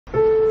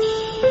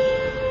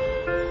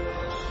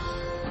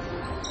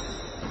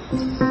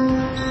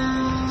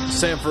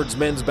Samford's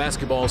men's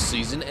basketball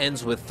season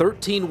ends with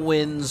 13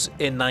 wins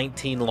and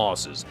 19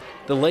 losses,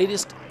 the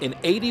latest an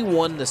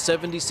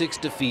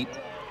 81-76 defeat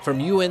from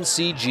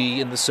UNCG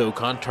in the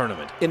SoCon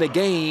tournament, in a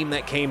game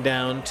that came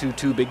down to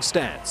two big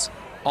stats: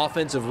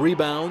 offensive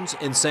rebounds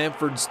and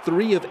Samford's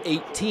 3 of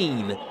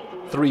 18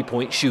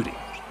 three-point shooting.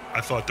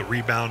 I thought the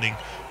rebounding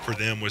for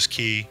them was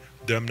key,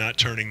 them not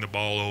turning the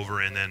ball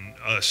over, and then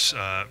us,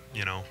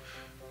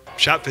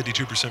 shot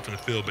 52% from the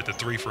field, but the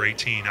 3 for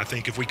 18. I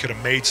think if we could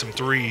have made some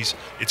threes,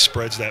 it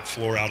spreads that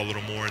floor out a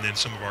little more, and then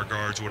some of our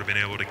guards would have been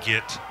able to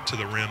get to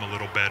the rim a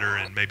little better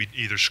and maybe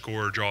either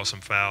score or draw some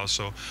fouls.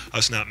 So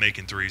us not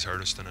making threes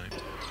hurt us tonight.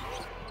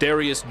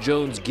 Darius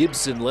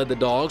Jones-Gibson led the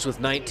Dogs with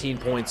 19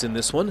 points in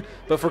this one,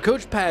 but for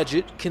Coach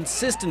Padgett,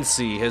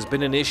 consistency has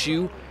been an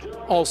issue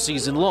all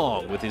season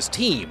long with his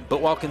team.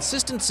 But while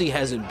consistency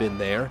hasn't been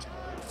there,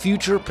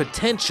 future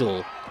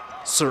potential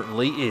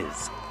certainly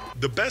is.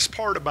 The best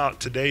part about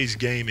today's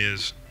game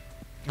is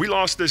we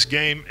lost this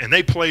game and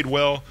they played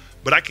well,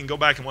 but I can go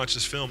back and watch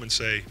this film and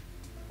say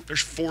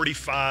there's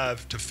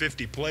 45 to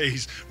 50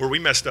 plays where we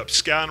messed up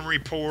scouting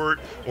report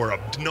or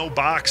no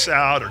box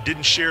out or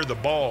didn't share the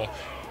ball.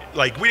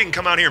 Like, we didn't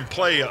come out here and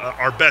play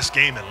our best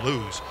game and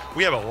lose.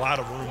 We have a lot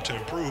of room to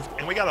improve,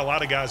 and we got a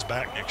lot of guys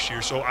back next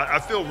year. So I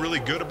feel really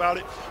good about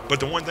it. But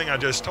the one thing I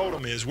just told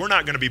them is we're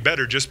not going to be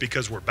better just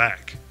because we're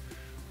back.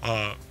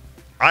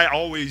 I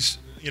always,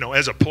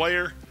 as a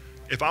player,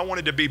 if I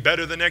wanted to be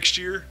better the next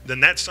year,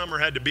 then that summer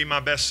had to be my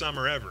best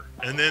summer ever.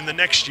 And then the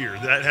next year,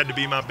 that had to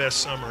be my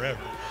best summer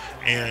ever.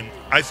 And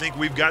I think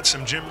we've got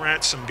some gym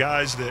rats, some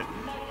guys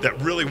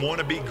that really want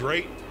to be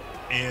great.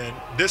 And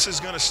this is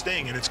going to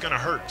sting, and it's going to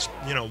hurt,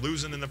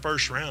 losing in the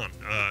first round,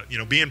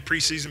 being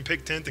preseason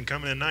picked 10th and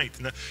coming in 9th.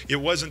 And it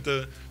wasn't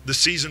the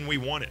season we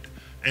wanted.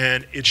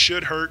 And it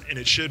should hurt, and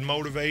it should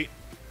motivate,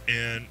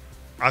 and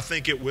I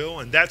think it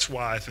will, and that's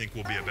why I think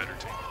we'll be a better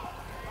team.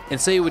 And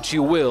say what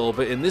you will,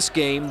 but in this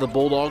game, the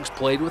Bulldogs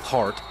played with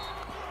heart.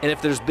 And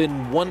if there's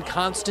been one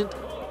constant,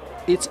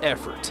 it's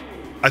effort.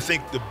 I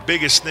think the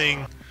biggest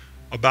thing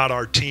about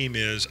our team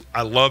is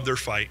I love their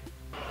fight.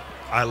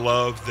 I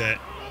love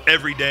that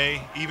every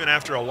day, even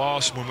after a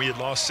loss, when we had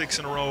lost 6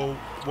 in a row,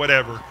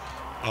 whatever,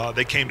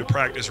 they came to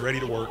practice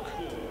ready to work.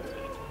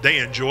 They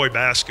enjoy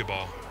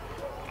basketball.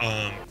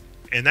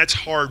 And that's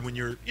hard when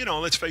you're,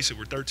 let's face it,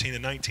 we're 13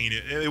 and 19.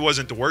 It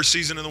wasn't the worst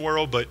season in the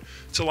world, but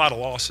it's a lot of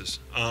losses.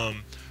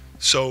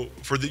 So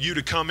for you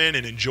to come in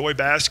and enjoy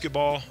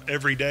basketball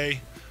every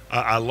day,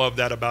 I love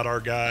that about our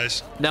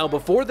guys. Now,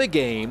 before the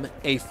game,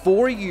 a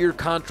 4-year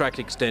contract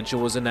extension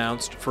was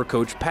announced for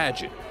Coach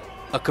Padgett,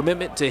 a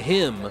commitment to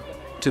him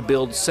to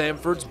build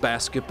Samford's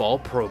basketball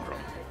program.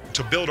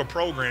 To build a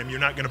program, you're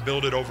not going to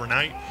build it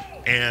overnight.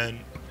 And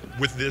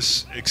with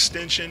this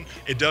extension,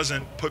 it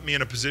doesn't put me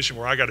in a position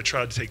where I got to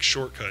try to take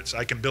shortcuts.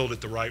 I can build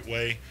it the right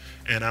way.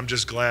 And I'm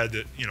just glad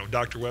that,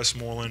 Dr.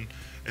 Westmoreland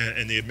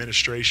and the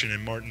administration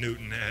and Martin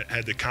Newton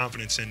had the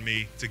confidence in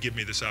me to give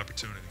me this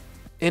opportunity.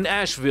 In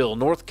Asheville,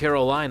 North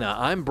Carolina,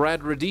 I'm Brad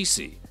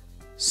Radisi,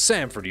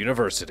 Samford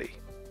University.